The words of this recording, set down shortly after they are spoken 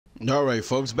All right,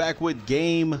 folks, back with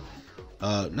game,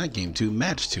 not game two,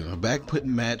 match two. I'm back with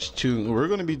match two. We're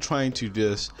going to be trying to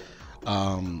just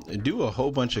do a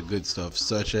whole bunch of good stuff,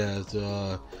 such as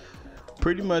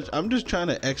pretty much I'm just trying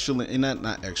to extra link,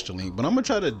 not extra link, but I'm gonna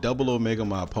try to double omega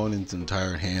my opponent's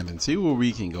entire hand and see where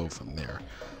we can go from there.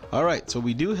 All right, so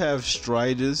we do have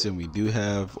Strides and we do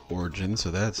have Origin,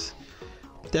 so that's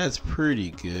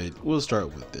pretty good. We'll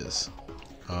start with this.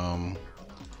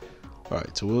 All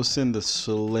right, so we'll send the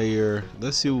Slayer.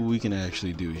 Let's see what we can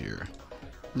actually do here.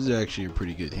 This is actually a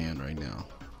pretty good hand right now.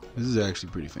 This is actually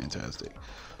pretty fantastic.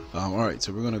 All right,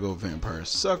 so we're gonna go Vampire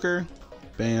Sucker,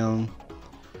 bam.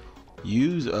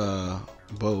 Use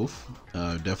both.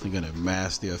 Definitely gonna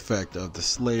mask the effect of the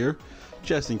Slayer,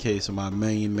 just in case my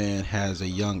main man has a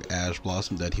young Ash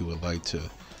Blossom that he would like to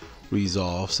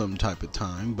resolve some type of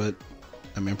time. But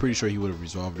I mean, I'm pretty sure he would have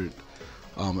resolved it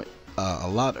a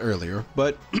lot earlier.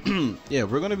 But yeah,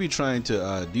 we're gonna be trying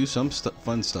to do some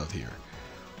fun stuff here.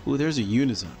 Ooh, there's a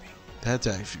Unizombie. That's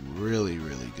actually really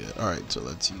good. All right, so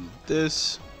let's use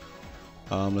this.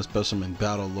 Let's special summon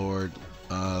Battle Lord.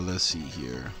 Let's see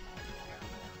here.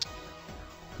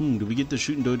 Do we get the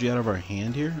Shooting Doji out of our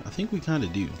hand here? I think we kind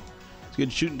of do. Let's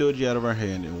get Shooting Doji out of our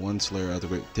hand and one Slayer out the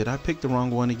way. Did I pick the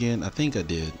wrong one again? I think I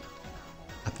did.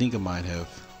 I think I might have.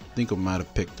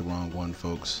 Picked the wrong one,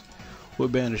 folks. We'll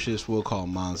banish this. We'll call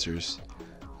monsters.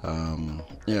 Yeah, all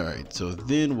right. So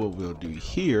then what we'll do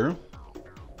here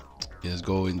is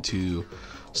go into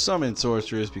Summon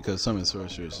Sorceress, because Summon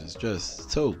Sorceress is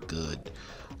just so good.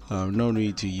 No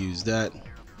need to use that.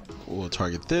 We'll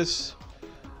target this.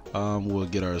 We'll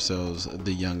get ourselves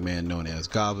the young man known as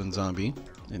Goblin Zombie,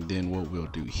 and then what we'll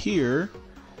do here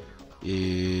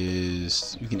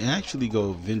is you can actually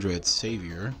go Vendread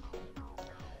Savior.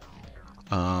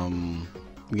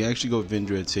 We can actually go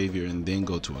Vendread Savior and then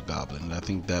go to a Goblin, and I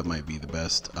think that might be the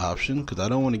best option because I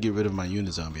don't want to get rid of my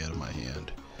Unizombie out of my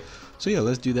hand. So yeah,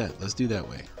 let's do that. Let's do that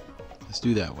way. Let's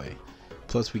do that way.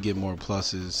 Plus we get more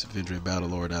pluses. Vendread Battle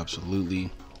Lord, absolutely.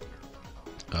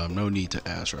 No need to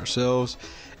ask ourselves.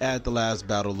 At the last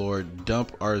Battle Lord,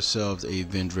 dump ourselves a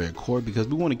Vendread Core because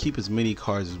we want to keep as many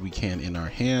cards as we can in our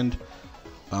hand.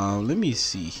 Let me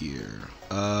see here.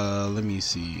 Let me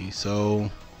see. So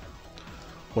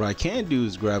what I can do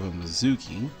is grab a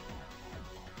Mizuki,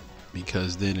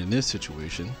 because then in this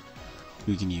situation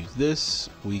we can use this.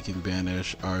 We can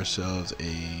banish ourselves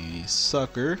a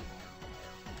Sucker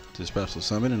to special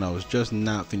summon, and I was just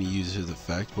not finna use his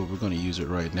effect, but we're going to use it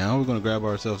right now. We're going to grab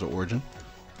ourselves an Origin,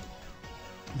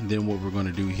 and then what we're going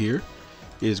to do here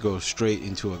is go straight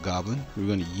into a Goblin. We're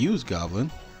going to use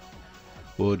Goblin.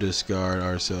 We'll discard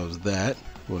ourselves that.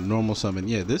 Well, normal summon.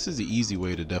 Yeah, this is the easy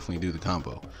way to definitely do the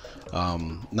combo.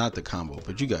 Not the combo,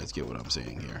 but you guys get what I'm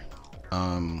saying here.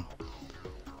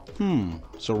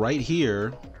 So right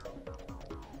here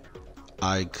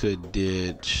I could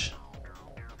ditch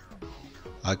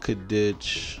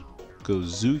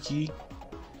Gozuki,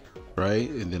 right?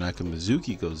 And then I can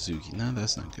Mizuki Gozuki. No,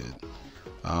 that's not good.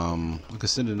 I could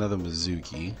send another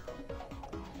Mizuki,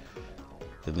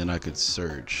 and then I could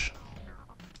search.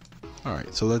 All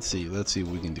right, so let's see what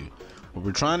we can do. What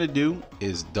we're trying to do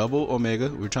is double Omega.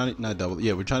 We're trying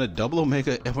to we're trying to double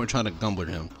Omega, and we're trying to Gumbler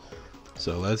him.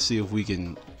 So let's see if we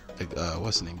can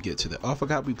what's the name, get to that. Oh, I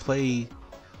forgot we play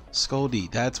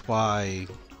Skoldeet. That's why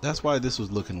this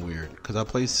was looking weird, because I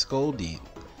played Skoldeet.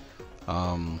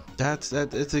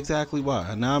 That's exactly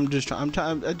why. Now I just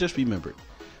remembered.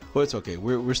 But it's okay.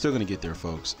 We're still gonna get there,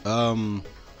 folks.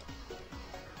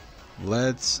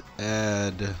 Let's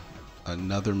add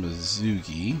another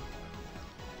Mizuki.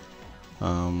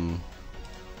 Then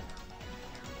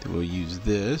we'll use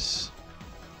this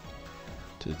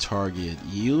to target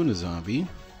Unizombie.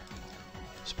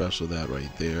 Special that right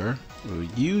there. We'll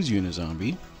use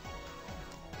Unizombie.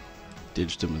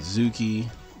 Ditch the Mizuki.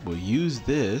 We'll use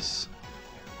this.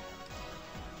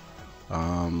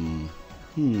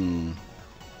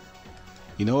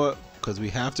 You know what? Because we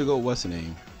have to go. What's the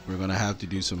name? We're gonna have to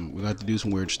do some. We're gonna have to do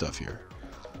some weird stuff here.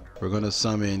 We're gonna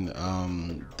summon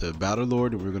the Battle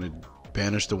Lord, and we're gonna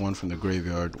banish the one from the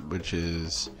graveyard, which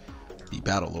is the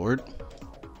Battle Lord.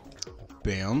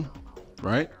 Bam.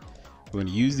 Right. We're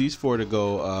gonna use these four to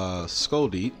go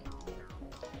Skoldeet.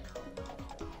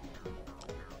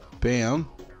 Bam.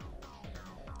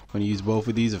 I'm gonna use both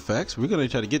of these effects. We're gonna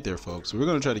try to get there, folks. We're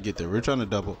gonna try to get there. We're trying to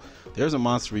double. There's a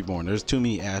Monster Reborn. There's too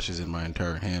many ashes in my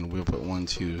entire hand. We'll put 1,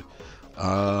 2.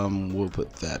 We'll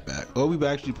put that back. Oh, we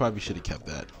actually probably should have kept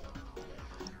that.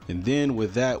 And then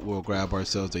with that, we'll grab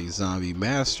ourselves a Zombie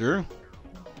Master,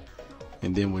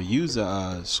 and then we'll use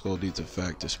Skoldeet's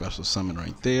effect to special summon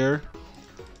right there.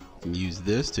 And use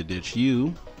this to ditch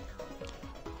you.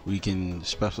 We can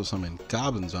special summon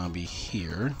Goblin Zombie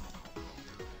here.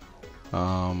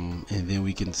 And then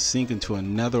we can sink into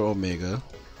another Omega.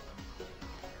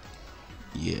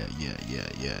 Yeah.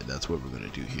 That's what we're gonna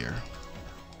do here.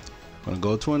 Gonna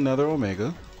go to another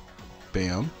Omega.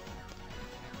 Bam.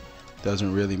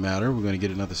 Doesn't really matter. We're gonna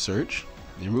get another search.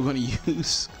 Then we're gonna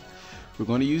use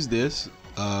this.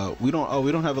 We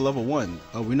don't have a level 1.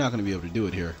 Oh, we're not gonna be able to do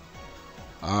it here.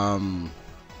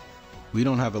 We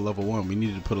don't have a level 1. We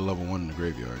needed to put a level 1 in the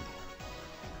graveyard.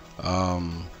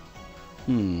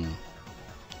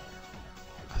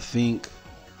 I think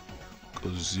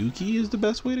Gozuki is the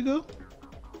best way to go.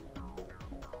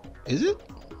 Is it?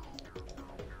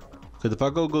 Because if I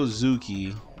go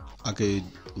Gozuki, I could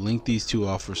link these two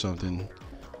off for something.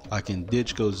 I can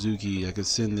ditch Gozuki. I could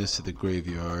send this to the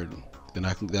graveyard. Then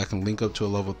I can link up to a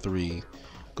level 3.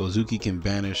 Gozuki can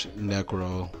banish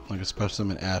Necro, like a special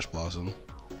summon Ash Blossom.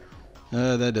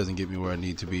 That doesn't get me where I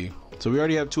need to be. So we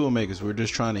already have 2 Omegas. We're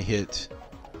just trying to hit.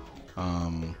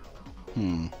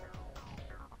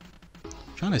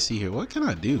 Trying to see here. What can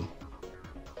I do?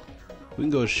 We can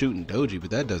go shooting Doji,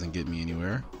 but that doesn't get me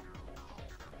anywhere.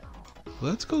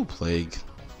 Let's go Plague.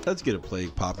 Let's get a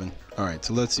Plague popping. All right,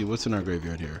 so let's see what's in our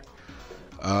graveyard here.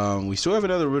 We still have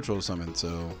another Ritual Summon,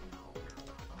 so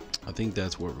I think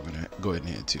that's what we're gonna go ahead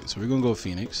and head to. So we're gonna go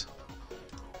Phoenix.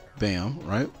 Bam,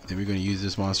 right? Then we're gonna use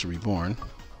this Monster Reborn.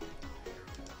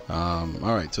 All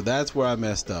right, so that's where I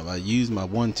messed up. I used my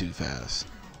 1 too fast.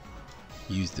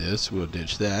 Use this. We'll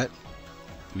ditch that.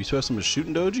 Do we special summon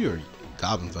shooting Doji or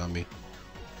Goblin Zombie?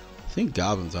 I think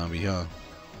Goblin Zombie, huh?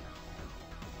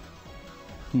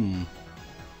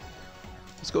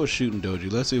 Let's go shooting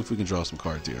Doji. Let's see if we can draw some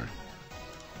cards here.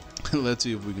 Let's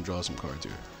see if we can draw some cards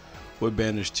here. We'll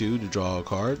banish 2 to draw a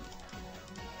card.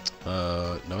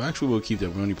 No, actually we'll keep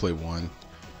that. We only play 1.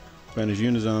 Banish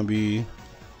Unizombie.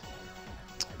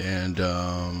 And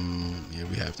yeah,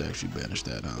 we have to actually banish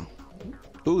that, huh?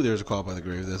 Ooh, there's a Call by the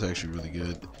Grave. That's actually really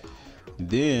good.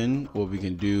 Then what we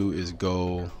can do is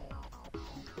go.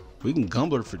 We can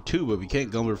Gumbler for 2, but we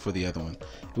can't Gumbler for the other one.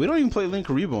 We don't even play Link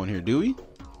Karibo in here, do we?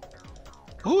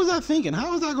 What was I thinking?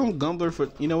 How was I gonna Gumbler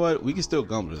for? You know what? We can still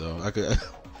Gumbler though. I could.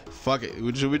 Fuck it.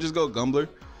 Should we just go Gumbler?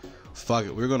 Fuck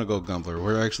it. We're gonna go Gumbler.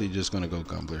 We're actually just gonna go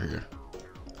Gumbler here.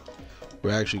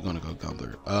 We're actually gonna go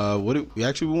Gumbler.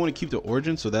 We want to keep the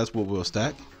Origin, so that's what we'll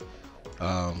stack.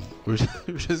 We're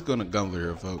just gonna Gumbler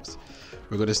here, folks.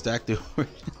 We're gonna stack the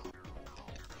Origin.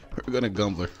 We're gonna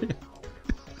Gumbler.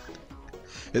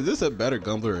 Is this a better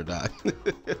Gumbler or not?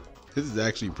 This is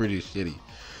actually pretty shitty.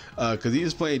 Cause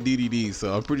he's playing DDD,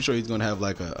 so I'm pretty sure he's gonna have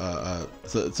like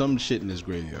some shit in his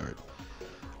graveyard,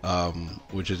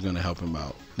 which is gonna help him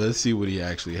out. Let's see what he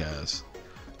actually has.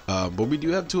 But we do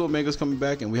have 2 Omegas coming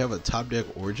back, and we have a top deck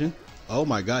Origin. Oh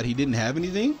my God, he didn't have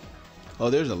anything. Oh,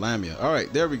 there's a Lamia. All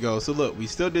right, there we go. So look, we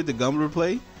still did the Gumbler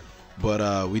play,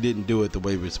 but we didn't do it the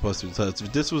way we were supposed to. So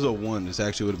if this was a 1, this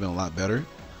actually would have been a lot better,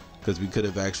 because we could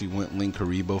have actually went Link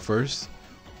Karibo first,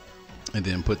 and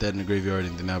then put that in the graveyard,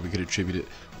 and then now we could attribute it.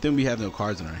 Then we have no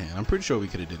cards in our hand. I'm pretty sure we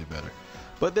could have did it better.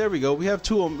 But there we go. We have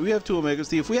 2 Omegas.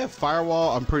 See, if we have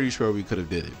Firewall, I'm pretty sure we could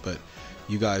have did it. But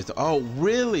you guys, oh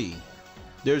really?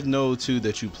 There's no 2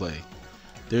 that you play.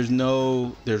 There's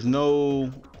no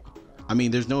fusion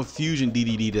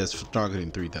DDD that's stronger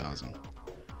than 3000.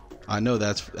 I know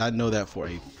that for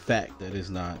a fact. That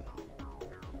is not.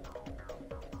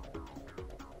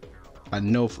 I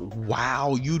know.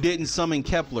 Wow, you didn't summon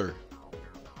Kepler.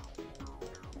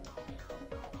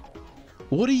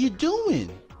 What are you doing?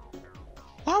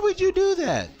 Why would you do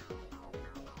that?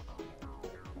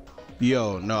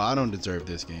 Yo, no, I don't deserve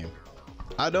this game.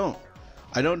 I don't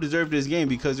deserve this game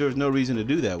because there's no reason to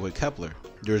do that with Kepler.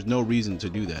 There's no reason to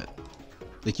do that.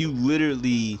 Like you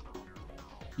literally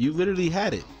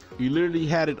had it. You literally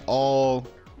had it all.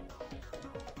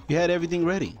 You had everything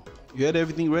ready. You had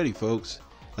everything ready, folks.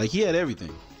 Like he had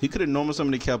everything. He could have normal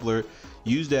summoned the Kepler,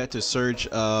 used that to search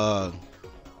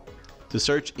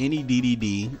any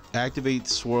DDD, activate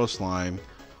Swirl Slime.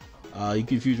 You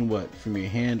can fusion what from your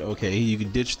hand? Okay, you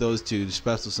can ditch those 2 to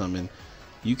special summon.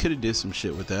 You could have did some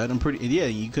shit with that. Yeah,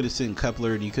 you could have sent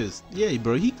Kepler, and you could have, yeah,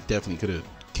 bro, he definitely could have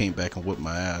came back and whipped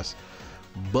my ass.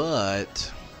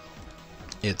 But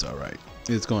it's all right.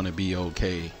 It's going to be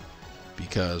okay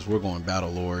because we're going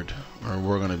Battle Lord, or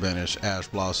we're going to banish Ash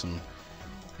Blossom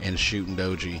and shooting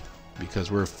Doji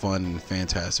because we're fun and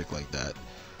fantastic like that.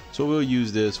 So we'll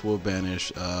use this. We'll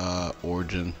banish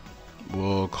Origin.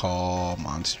 We'll call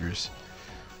monsters.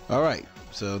 All right.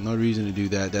 So no reason to do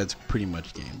that. That's pretty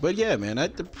much game. But yeah, man,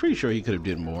 I'm pretty sure he could have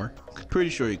did more. Pretty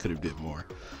sure he could have did more.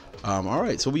 All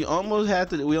right. So we almost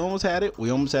had it. We went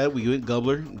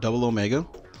Gumbler, double Omega.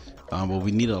 But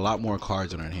we need a lot more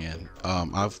cards in our hand.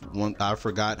 I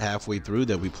forgot halfway through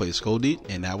that we played Scoldit,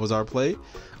 and that was our play.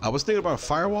 I was thinking about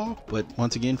Firewall, but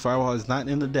once again, Firewall is not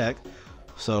in the deck,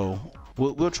 so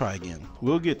we'll try again.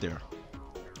 We'll get there.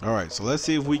 All right, so let's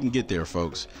see if we can get there,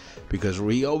 folks, because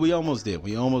we almost did.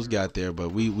 We almost got there,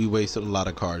 but we wasted a lot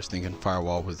of cards thinking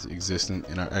Firewall was existent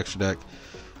in our extra deck.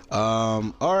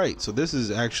 All right, so this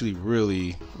is actually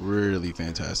really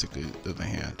fantastic of the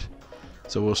hand.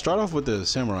 So we'll start off with the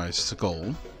Samurai Skull.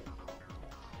 And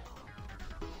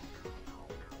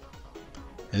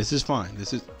this is fine.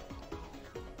 This is...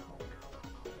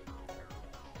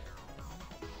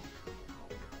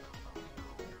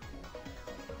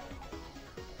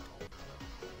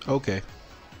 okay.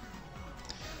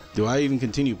 Do I even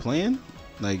continue playing?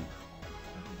 Like,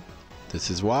 this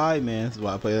is why, man. This is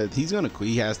why I play that. He's gonna quit.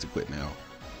 He has to quit now.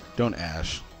 Don't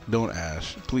Ash. Don't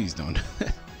Ash. Please don't.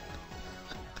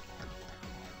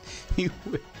 He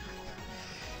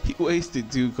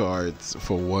wasted 2 cards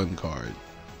for 1 card.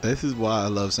 This is why I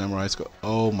love Samurai Skull.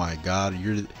 Oh my god,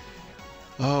 you're...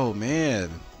 oh man.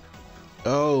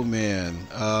 Oh man.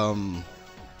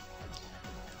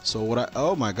 So what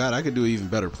oh my god, I could do an even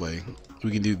better play.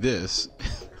 We can do this.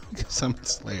 Summon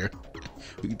Slayer.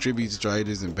 We can tribute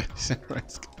Striders and Samurai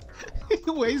Skull.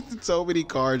 He wasted so many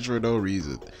cards for no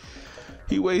reason.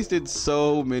 He wasted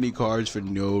so many cards for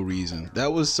no reason.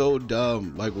 That was so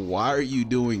dumb. Like, why are you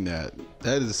doing that?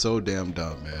 That is so damn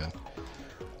dumb, man.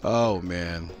 Oh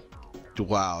man.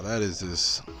 Wow, that is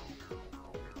just...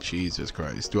 Jesus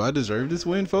Christ. Do I deserve this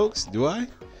win, folks? Do I?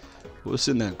 We'll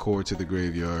send that core to the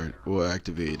graveyard. We'll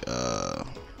activate that.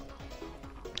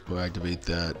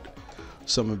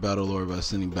 Summon Battlelord by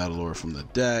sending Battlelord from the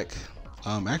deck.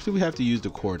 Actually, we have to use the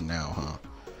core now, huh?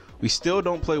 We still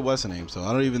don't play what's the name, so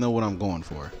I don't even know what I'm going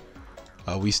for.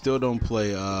 We still don't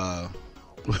play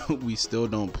we still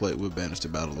don't play with Banished to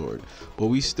Battlelord, but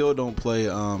we still don't play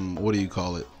what do you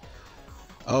call it?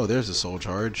 Oh, there's a Soul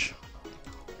Charge.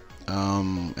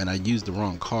 And I used the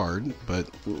wrong card, but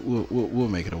we'll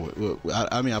make it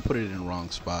I mean, I put it in the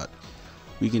wrong spot.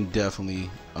 We can definitely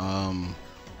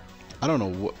I don't know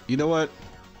what, you know what?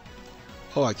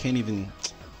 Oh, I can't even,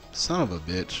 son of a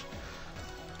bitch.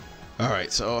 All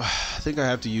right, so I think I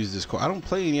have to use this card. I don't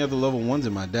play any other level 1s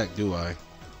in my deck, do I?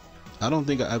 I don't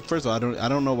think first of all, I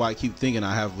don't know why I keep thinking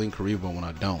I have Link Karibo when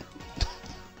I don't.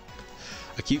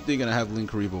 I keep thinking I have Link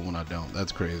Karibo when I don't.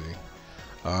 That's crazy.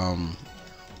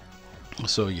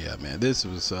 So yeah, man, this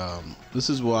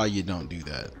is why you don't do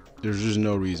that. There's just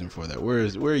no reason for that. Where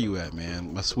are you at,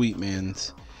 man? My sweet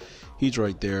man's, he's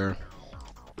right there.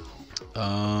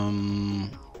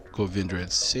 Go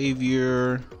Vendread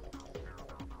Savior.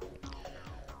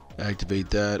 Activate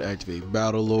that. Activate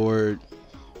Battlelord.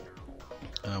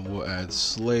 We'll add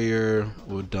Slayer.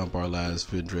 We'll dump our last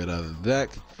Vendread out of the deck.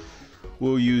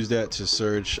 We'll use that to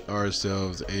search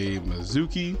ourselves a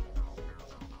Mizuki.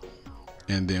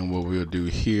 And then what we'll do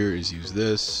here is use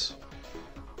this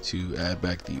to add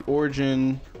back the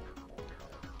Origin.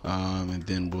 And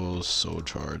then we'll Soul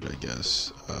Charge, I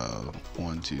guess.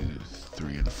 1, 2,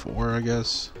 3, and 4, I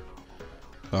guess.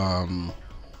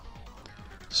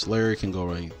 Slayer can go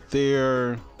right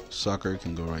there. Sucker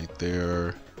can go right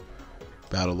there.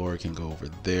 Battlelord can go over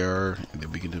there, and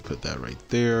then we can just put that right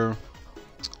there.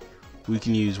 We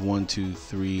can use 1, 2,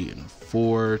 3, and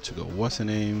 4 to go what's the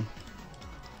name?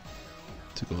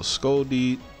 To go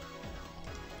Scoldit.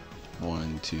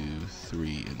 1, 2,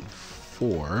 3, and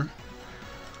 4.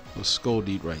 We'll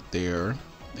Scoldit right there.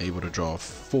 Able to draw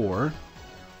 4.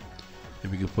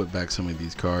 And we can put back some of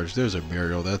these cards. There's a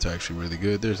Burial, that's actually really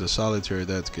good. There's a Solitaire,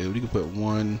 that's good. We can put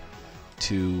 1,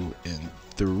 2, and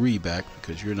 3 back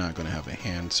because you're not going to have a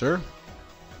hand, sir.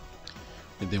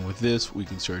 And then with this, we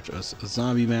can search us a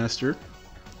Zombie Master.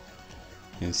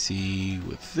 And see,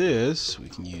 with this, we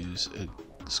can use a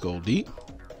Scoldit.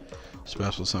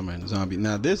 Special Summon Zombie.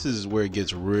 Now, this is where it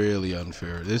gets really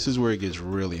unfair. This is where it gets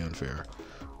really unfair.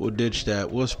 We'll ditch that.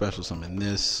 We'll Special Summon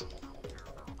this.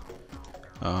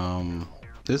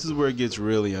 This is where it gets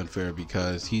really unfair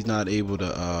because he's not able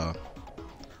to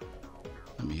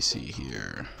let me see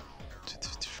here.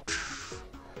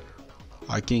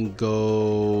 I can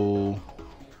go,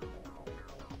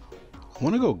 I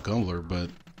want to go Gumbler, but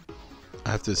I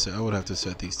have to say I would have to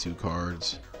set these 2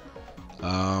 cards.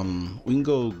 We can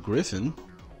go Griffin,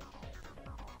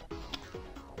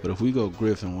 but if we go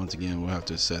Griffin, once again we'll have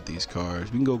to set these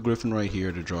cards. We can go Griffin right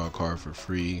here to draw a card for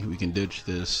free. We can ditch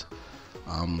this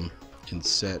and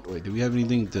set, wait, do we have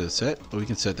anything to set? Oh, we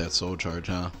can set that Soul Charge,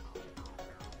 huh?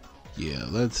 Yeah,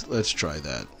 let's try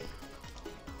that.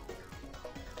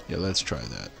 Yeah, let's try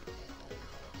that.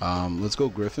 Let's go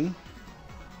Griffin.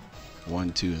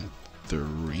 1, 2, and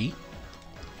 3.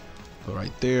 Go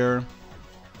right there.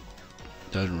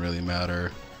 Doesn't really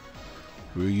matter.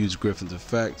 We'll use Griffin's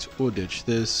effect. We'll ditch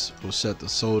this. We'll set the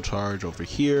soul charge over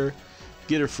here.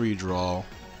 Get a free draw.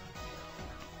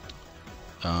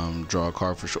 Draw a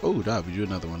card for sure. Oh, we do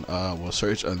another one. We'll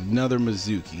search another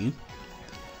Mizuki.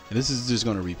 And this is just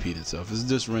going to repeat itself. This is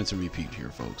just rinse and repeat here,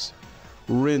 folks.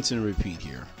 Rinse and repeat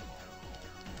here.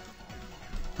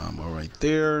 All right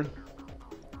there.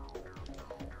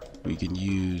 We can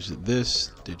use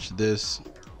this, ditch this.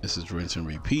 This is rinse and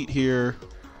repeat here.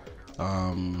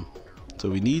 So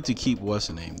we need to keep what's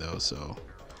the name though. So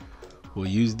we'll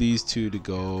use these two to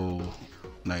go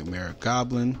Nightmare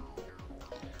Goblin.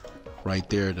 Right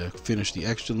there to finish the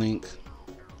extra link.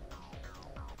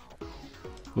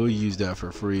 We'll use that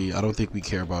for free. I don't think we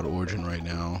care about Origin right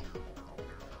now.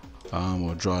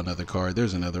 We'll draw another card.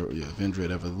 There's another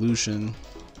Vendread Evolution.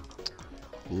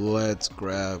 Let's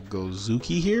grab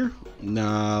Gozuki here.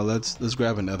 Nah, let's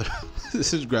grab another.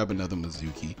 Let's just grab another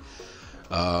Mizuki.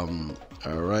 All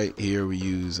right, here we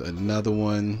use another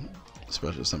one.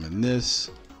 Special summon this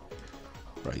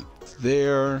right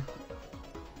there.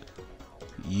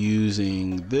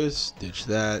 Using this, ditch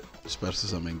that. Special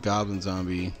summon Goblin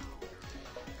Zombie.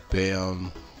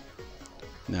 Bam.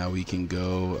 Now we can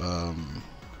go.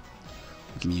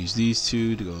 We can use these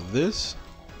two to go this.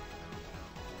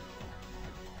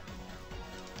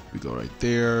 We go right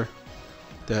there.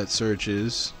 That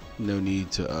searches. No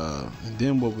need to. And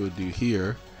then what we'll do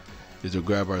here is we'll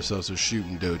grab ourselves a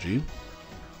Shooting Doji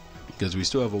because we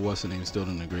still have a what's the name still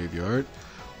in the graveyard.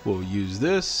 We'll use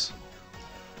this.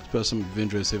 Special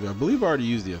Vendread Savior. I believe I already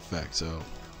used the effect, so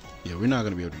yeah, we're not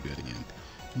gonna be able to do it again.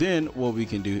 Then what we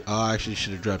can do, I actually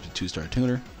should have dropped a 2-star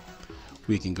tuner.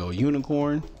 We can go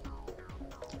Unicorn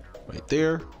right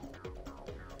there.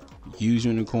 Use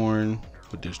Unicorn.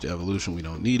 We'll ditch the evolution, we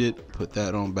don't need it. Put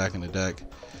that on back in the deck.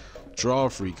 Draw a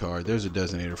free card. There's a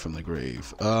designator from the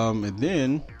grave. And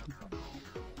then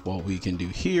what we can do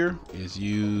here is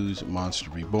use Monster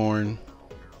Reborn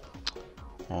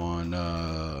on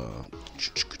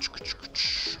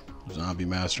Zombie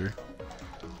Master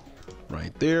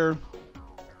right there.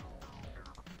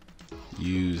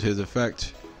 Use his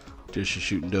effect. Just a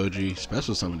Shooting Doji.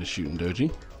 Special summon the Shooting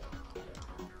Doji.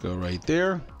 Go right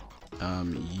there.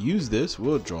 Use this.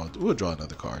 We'll draw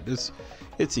another card.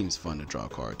 It seems fun to draw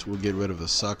cards. We'll get rid of a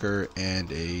Sucker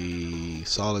and a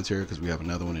Solitaire because we have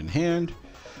another one in hand.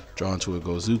 Draw into a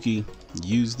Gozuki.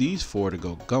 Use these 4 to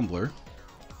go Gumbler.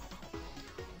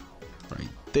 Right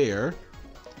there.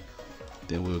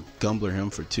 Then we'll Gumbler him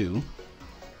for 2. Do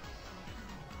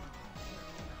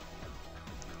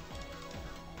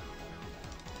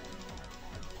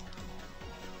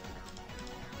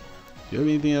you have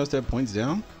anything else that points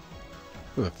down?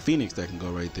 We have a Phoenix that can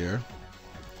go right there.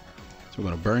 So we're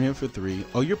gonna burn him for 3.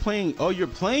 Oh, you're playing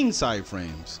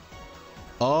FIREWALL.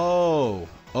 Oh,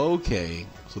 okay.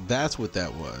 So that's what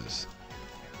that was.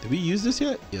 Did we use this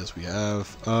yet? Yes, we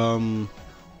have.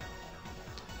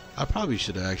 I probably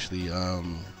should have actually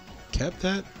kept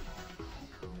that.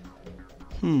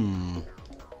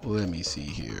 Let me see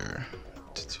here.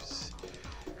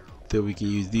 Then we can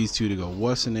use these two to go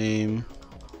what's the name.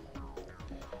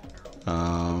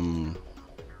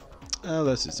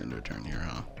 Let's just end our turn here,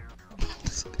 huh?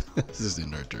 Let's just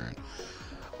end our turn.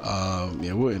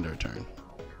 Yeah, we'll end our turn.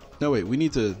 No, wait, we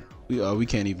need to. We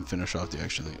can't even finish off the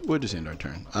extra thing. We'll just end our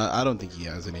turn. I don't think he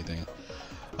has anything.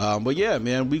 But yeah,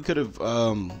 man, we could have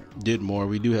did more.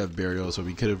 We do have burial, so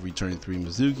we could have returned 3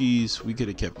 Mizukis. We could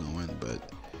have kept going,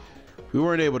 but we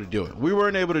weren't able to do it. We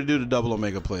weren't able to do the double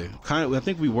Omega play. I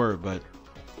think we were, but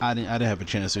I didn't have a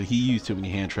chance. So he used too many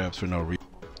hand traps for no reason.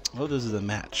 Oh, this is a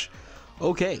match.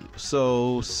 Okay,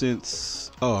 so since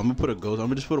I'm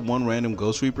gonna just put one random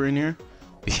Ghost Reaper in here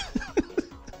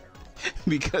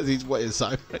because he's what is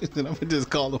sideways, and I'm gonna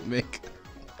just call him Mick.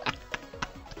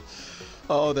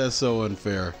 Oh, that's so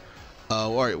unfair.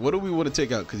 All right, what do we want to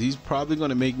take out? Because he's probably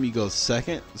gonna make me go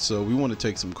second, so we want to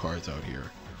take some cards out here.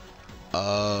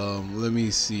 Let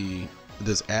me see.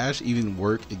 Does Ash even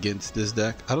work against this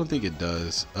deck? I don't think it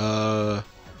does. I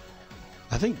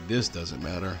think this doesn't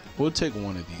matter. We'll take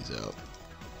one of these out.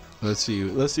 Let's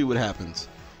see what happens.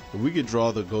 If we could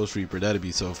draw the Ghost Reaper, that'd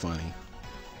be so funny.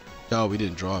 Oh, we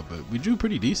didn't draw it, but we drew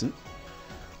pretty decent.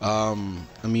 I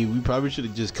mean, we probably should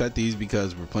have just cut these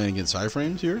because we're playing against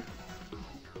PSY-frames here.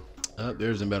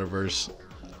 There's the Metaverse.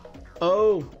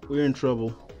 Oh, we're in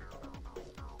trouble.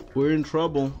 We're in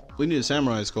trouble. We need a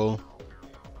Samurai Skull.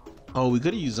 Oh, we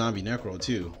could have used Zombie Necro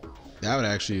too. That would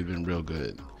actually have been real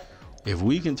good. If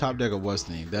we can top deck a what's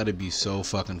the name, that'd be so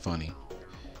fucking funny.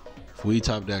 If we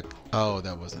top deck, oh,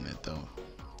 that wasn't it though.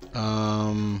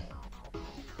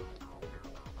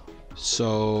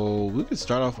 So we could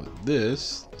start off with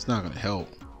this. It's not gonna help.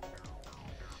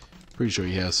 Pretty sure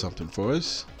he has something for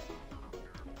us.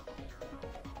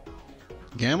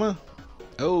 Gamma?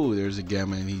 Oh, there's a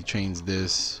gamma, and he chains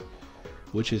this,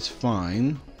 which is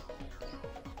fine.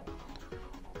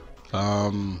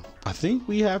 I think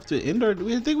we have to end our.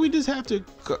 I think we just have to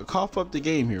cough up the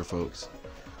game here, folks.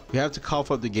 We have to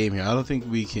cough up the game here. I don't think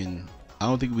we can. I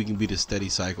don't think we can beat a steady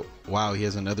cycle. Wow, he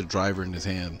has another driver in his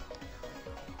hand.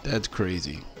 That's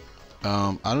crazy.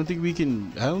 I don't think we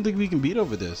can. I don't think we can beat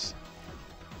over this,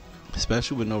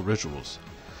 especially with no rituals.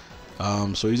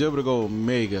 So he's able to go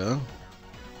Omega,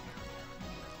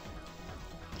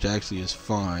 which actually is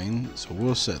fine. So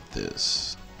we'll set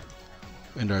this.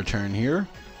 End our turn here.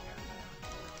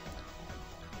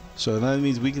 So that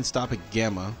means we can stop at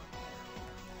Gamma,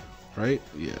 right?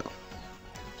 Yeah.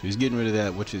 So he's getting rid of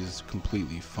that, which is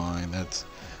completely fine. It's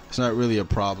not really a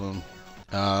problem.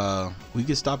 We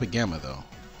can stop at Gamma though.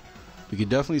 We can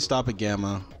definitely stop at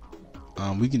Gamma.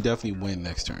 We can definitely win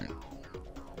next turn.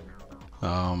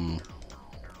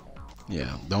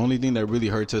 Yeah. The only thing that really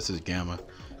hurts us is Gamma,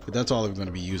 but that's all we're going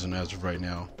to be using as of right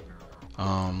now.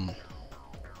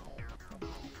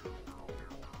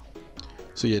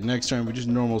 So yeah, next turn we just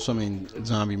normal summon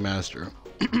Zombie Master.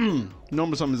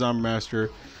 Normal summon Zombie Master,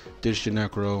 ditch the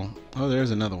Necro. Oh, there's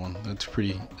another one. That's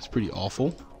pretty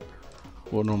awful.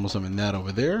 We'll normal summon that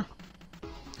over there.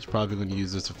 He's probably going to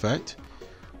use this effect,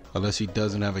 unless he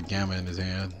doesn't have a Gamma in his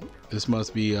hand. This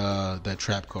must be that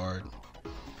trap card.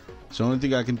 It's the only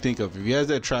thing I can think of. If he has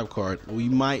that trap card, we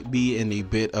might be in a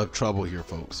bit of trouble here,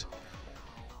 folks.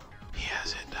 He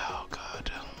has it. Oh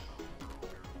God.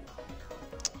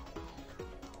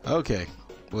 Okay,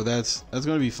 well that's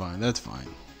gonna be fine. That's fine.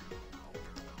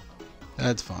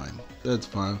 That's fine. That's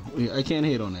fine. I can't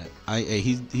hate on that.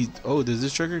 He's oh, does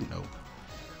this trigger? No.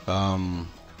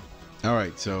 All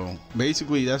right. So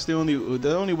basically, that's the only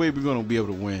way we're gonna be able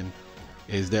to win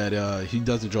is that he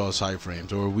doesn't draw side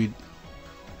frames, or we.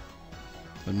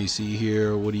 Let me see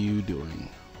here. What are you doing?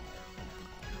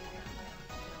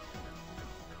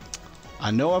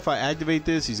 I know if I activate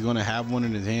this, he's gonna have one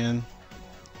in his hand.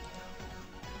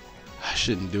 I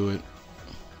shouldn't do it.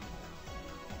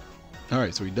 All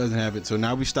right, so he doesn't have it. So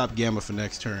now we stop Gamma for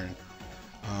next turn,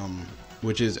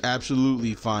 which is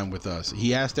absolutely fine with us.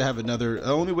 He has to have another.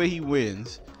 The only way he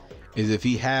wins is if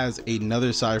he has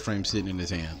another side frame sitting in his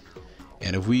hand.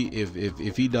 And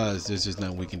if he does, there's just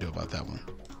nothing we can do about that one.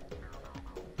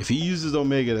 If he uses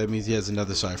Omega, that means he has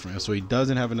another side frame. So he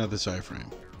doesn't have another side frame.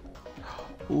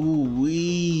 Ooh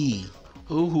wee.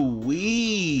 Ooh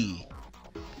wee.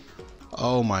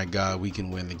 Oh my God, we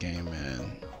can win the game,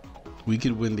 man. We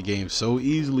can win the game so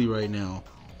easily right now.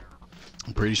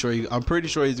 I'm pretty sure he's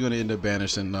gonna end up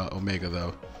banishing Omega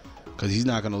though, because he's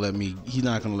not gonna let me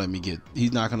get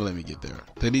there.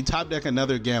 Did he top deck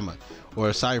another Gamma or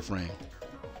a side frame?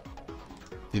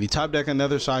 Did he top deck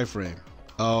another side frame?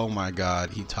 Oh my God,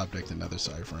 he top decked another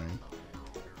side frame.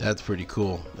 That's pretty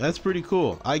cool. That's pretty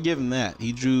cool. I give him that.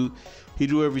 He drew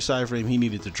every side frame he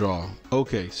needed to draw.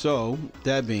 Okay, so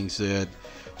that being said,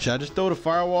 should I just throw the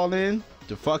firewall in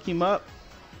to fuck him up?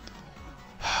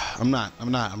 I'm not.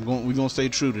 We're gonna stay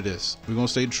true to this. We're gonna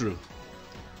stay true.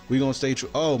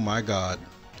 Oh my God.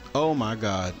 Oh my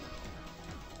God.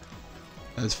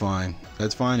 That's fine.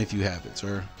 That's fine if you have it,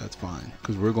 sir. That's fine.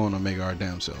 Because we're going to make our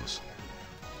damn selves.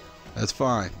 That's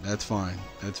fine. That's fine.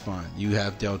 That's fine. You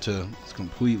have Delta. It's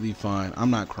completely fine.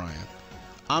 I'm not crying.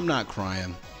 I'm not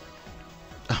crying.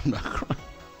 I'm not crying.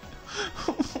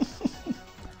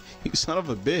 You son of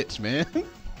a bitch, man.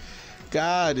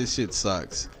 God, this shit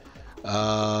sucks.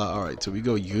 All right, so we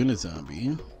go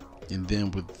Unizombie, and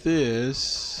then with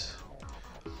this,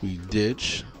 we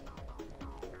ditch.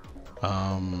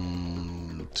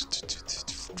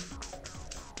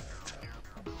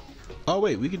 Oh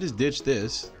wait, we can just ditch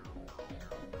this,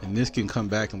 and this can come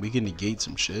back, and we can negate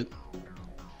some shit.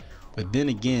 But then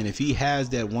again, if he has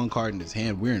that one card in his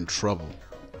hand, we're in trouble.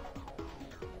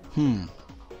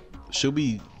 Should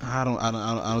we? I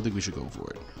don't think we should go for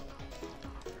it.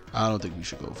 I don't think we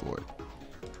should go for it.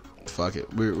 Fuck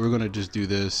it. We're gonna just do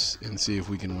this and see if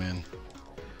we can win.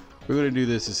 We're gonna do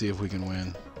this to see if we can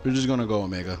win. We're just gonna go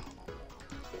Omega.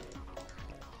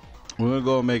 We're gonna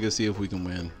go Omega, see if we can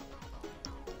win.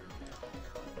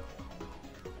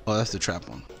 Oh, that's the trap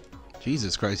one.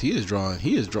 Jesus Christ, he is drawing.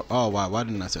 Oh wow, why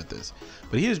didn't I set this?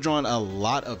 But he is drawing a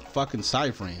lot of fucking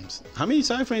side frames. How many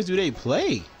side frames do they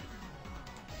play?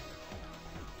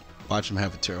 Watch him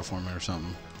have a terraformer or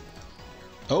something.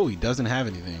 Oh, he doesn't have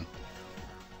anything.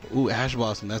 Ooh, Ash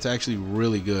Blossom. That's actually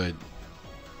really good.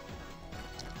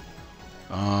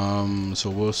 So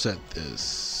we'll set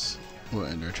this. We'll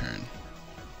end our turn.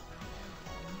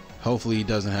 Hopefully he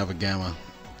doesn't have a gamma.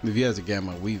 If he has a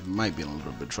gamma, we might be in a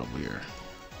little bit of trouble here.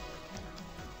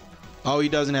 Oh, he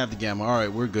doesn't have the gamma. All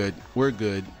right, we're good. We're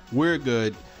good. We're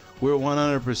good. We're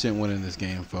 100% winning this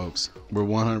game, folks. We're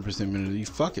 100% winning.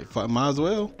 Fuck it. Might as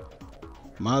well.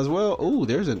 Might as well. Oh,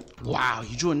 there's a... Wow,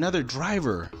 he drew another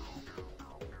driver.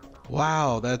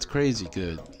 Wow, that's crazy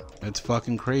good. That's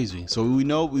fucking crazy. So we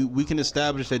know we can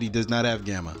establish that he does not have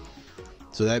gamma.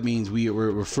 So that means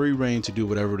we're free reign to do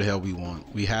whatever the hell we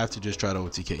want. We have to just try to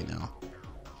OTK now.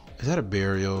 Is that a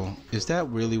burial? Is that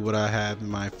really what I have in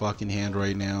my fucking hand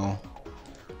right now?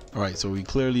 All right, so we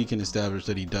clearly can establish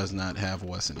that he does not have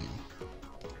Wessening.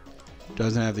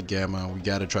 Doesn't have the gamma. We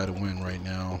got to try to win right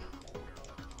now.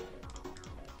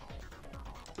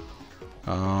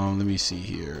 Let me see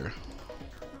here.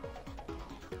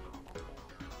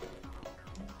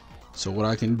 So what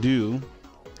I can do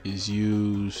is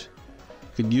use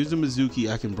the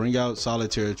Mizuki. I can bring out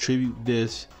Solitaire, tribute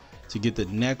this to get the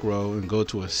Necro and go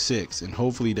to a 6, and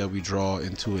hopefully that we draw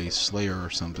into a Slayer or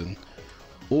something.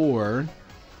 Or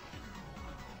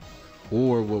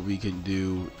what we can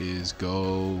do is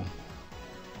go...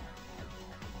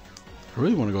 I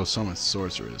really want to go summon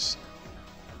Sorceress.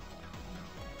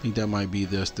 I think that might be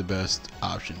just the best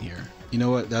option here. You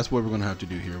know what? That's what we're going to have to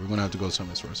do here. We're going to have to go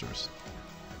summon Sorceress.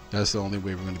 That's the only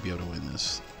way we're going to be able to win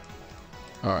this.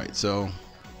 Alright, so...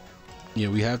 yeah,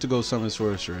 we have to go summon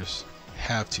Sorceress.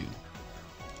 Have to.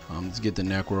 Let's get the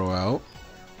Necro out.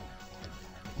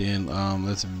 Then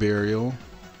let's Burial.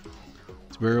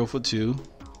 Let's Burial for 2.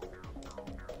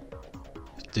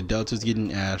 The Delta's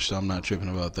getting Ash, so I'm not tripping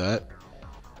about that.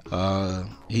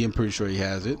 I'm pretty sure he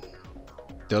has it.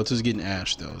 Delta's getting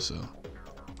Ash though, so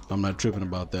I'm not tripping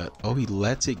about that. Oh, he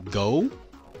lets it go?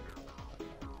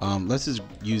 Let's just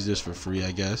use this for free,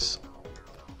 I guess.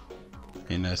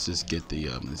 And let's just get the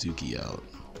Mizuki out.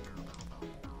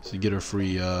 So get a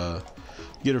free Necro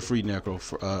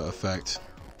effect.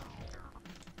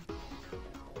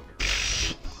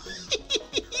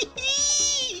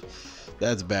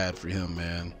 That's bad for him,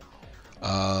 man.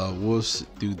 We'll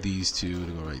do these two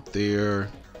to go right there.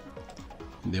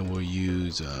 And then we'll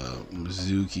use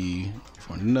Mizuki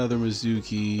for another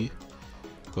Mizuki.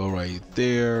 Go right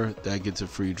there. That gets a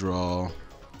free draw.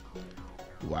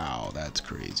 Wow, that's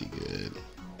crazy good.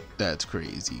 That's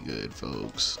crazy good,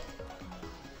 folks.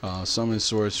 Summon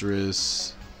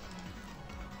Sorceress.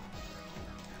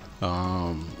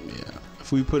 Yeah.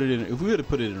 If we would have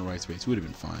put it in the right space, we would have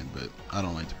been fine. But I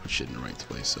don't like to put shit in the right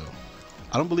place, so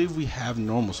I don't believe we have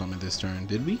normal summon this turn.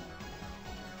 Did we?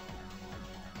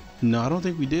 No, I don't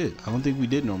think we did. I don't think we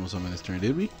did normal summon this turn,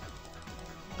 did we?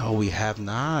 Oh, we have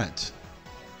not.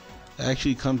 That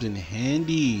actually comes in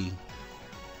handy.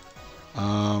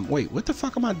 Wait, what the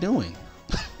fuck am I doing?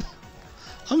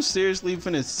 I'm seriously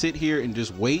finna sit here and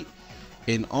just wait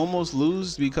and almost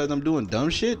lose because I'm doing dumb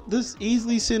shit. This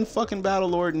easily send fucking Battle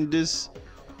Lord and this.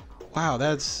 Wow,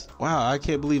 I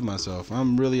can't believe myself.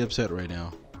 I'm really upset right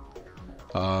now.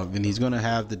 And he's gonna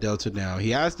have the Delta now. He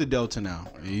has the Delta now.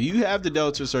 You have the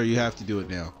Delta, sir. You have to do it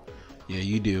now. Yeah,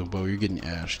 you do. But you're getting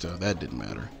Ash, so that didn't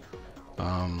matter.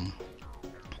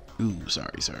 Ooh,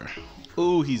 sorry, sir.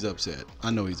 Ooh, he's upset.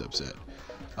 I know he's upset.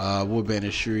 We'll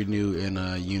banish Shirinu and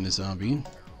Unizombie.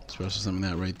 Special summon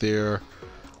that right there.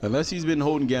 Unless he's been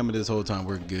holding Gamma this whole time,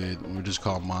 we're good. We're just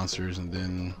called monsters, and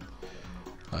then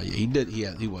yeah, he did.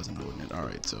 He wasn't holding it. All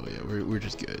right, so yeah, we're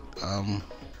just good.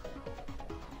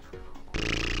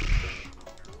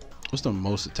 What's the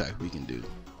most attack we can do?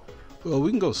 Well,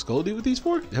 we can go Scoldy with these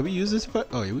 4. Have we used this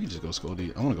effect? Oh yeah, we can just go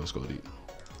Scoldy. I want to go Scoldy.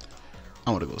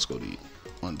 I want to go Scoldy.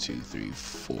 1, 2, 3,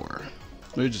 4.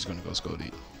 We're just gonna go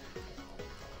Scoldy.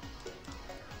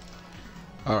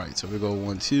 All right, so we go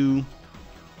 1, 2.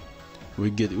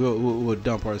 We'll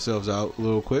dump ourselves out a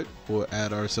little quick. We'll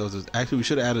add ourselves as, actually we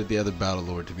should have added the other Battle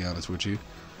Lord, to be honest with you.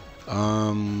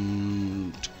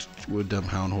 We'll dump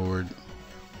Hound Horde.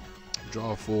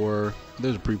 Draw 4.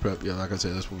 There's a pre-prep. Yeah, like I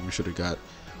said, that's what we should have got.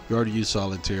 We already used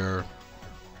Solitaire.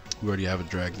 We already have a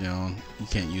Dragdown. You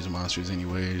can't use monsters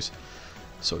anyways.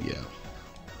 So yeah.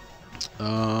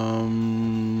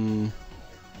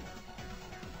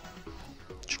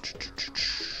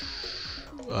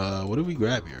 What do we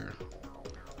grab here?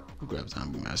 We'll grab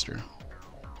Zombie Master.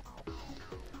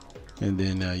 And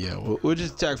then yeah, we'll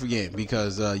just attack for game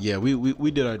because yeah,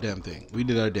 we did our damn thing. We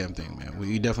did our damn thing, man.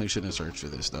 We definitely shouldn't have searched for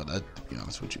this though, to be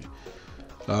honest with you.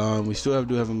 We still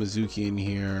do have a Mizuki in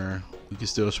here. We can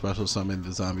still special summon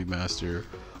the Zombie Master,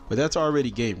 but that's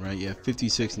already game, right? Yeah,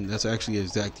 56, and that's actually an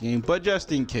exact game. But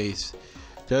just in case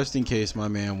my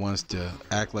man wants to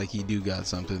act like he do got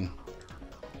something,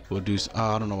 We'll do.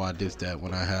 I don't know why I did that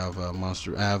when I have a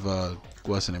monster. I have a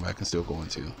what's the name I can still go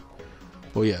into.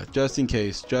 Well, yeah, just in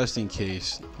case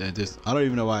that just, I don't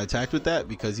even know why I attacked with that,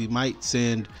 because he might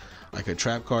send like a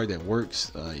trap card that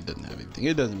works. He doesn't have anything.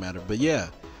 It doesn't matter. But yeah.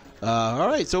 All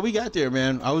right, so we got there,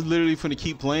 man. I was literally finna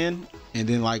keep playing and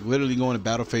then like literally going to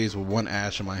battle phase with one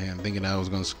ash in my hand, thinking that I was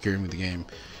gonna secure me the game.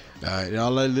 And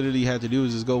all I literally had to do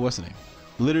was just go, what's the name?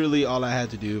 Literally all I had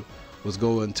to do was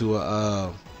go into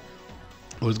a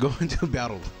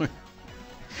battle.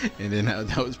 And then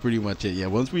that was pretty much it. Yeah,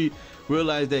 once we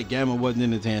realized that Gamma wasn't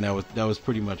in his hand, that was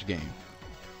pretty much game.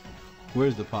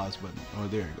 Where's the pause button? Oh,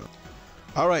 there you go.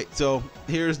 All right, so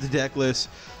here's the deck list.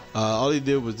 All he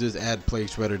did was just add Plague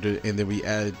Shredder, and then we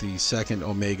added the second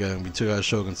Omega, and we took out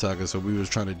Shogun Saga, so we was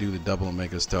trying to do the double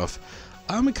Omega stuff.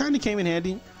 It kind of came in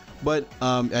handy, but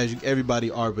as everybody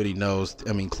already knows,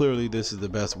 I mean, clearly this is the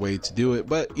best way to do it,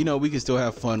 but you know, we can still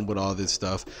have fun with all this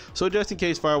stuff. So just in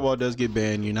case Firewall does get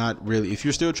banned, you're not really, if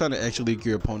you're still trying to actually leak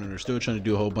your opponent or still trying to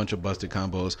do a whole bunch of busted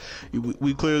combos,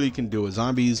 we clearly can do it.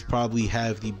 Zombies probably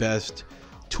have the best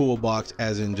toolbox,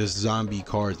 as in just zombie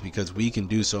cards, because we can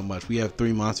do so much. We have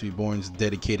 3 Monster Reborns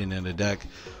dedicated in the deck.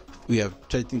 We have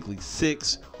technically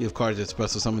 6. We have cards that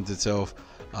special summons itself,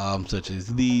 such as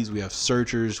these. We have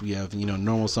searchers. We have, you know,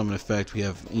 normal summon effect. We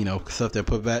have, you know, stuff that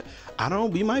put back. I don't know,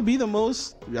 we might be the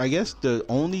most, I guess, the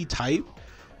only type,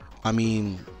 I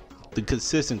mean, the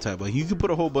consistent type. Like, you could put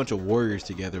a whole bunch of warriors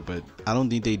together, but I don't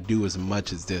think they do as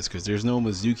much as this, because there's no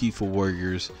Mizuki for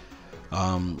warriors.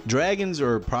 Dragons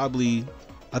are probably,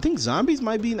 I think zombies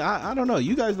might be, I don't know.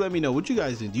 You guys let me know what you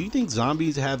guys think. Do you think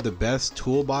zombies have the best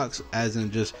toolbox, as in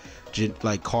just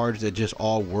like cards that just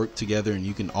all work together, and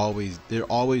you can always, there's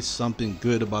always something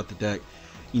good about the deck.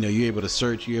 You know, you're able to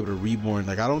search, you're able to reborn.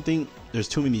 Like, I don't think there's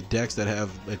too many decks that have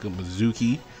like a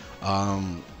Mizuki.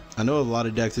 I know a lot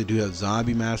of decks that do have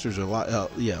zombie masters, or a lot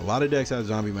of decks have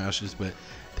zombie masters, but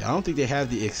I don't think they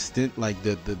have the extent, like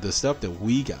the stuff that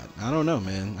we got. I don't know,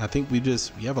 man. I think we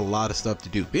have a lot of stuff to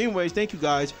do. But anyways, thank you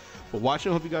guys for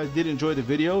watching. Hope you guys did enjoy the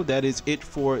video. That is it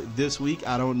for this week.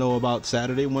 I don't know about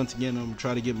Saturday. Once again, I'm gonna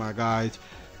try to get my guys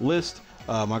list,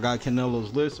 my guy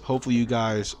Canelo's list. Hopefully you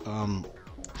guys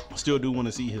still do want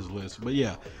to see his list. But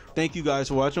yeah, thank you guys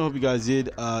for watching. Hope you guys did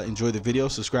enjoy the video.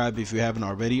 Subscribe if you haven't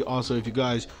already. Also, if you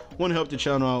guys want to help the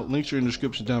channel out, links are in the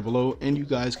description down below, and you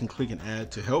guys can click and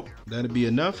add to help. That'd be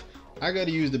enough. I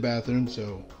gotta use the bathroom,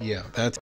 so yeah, that's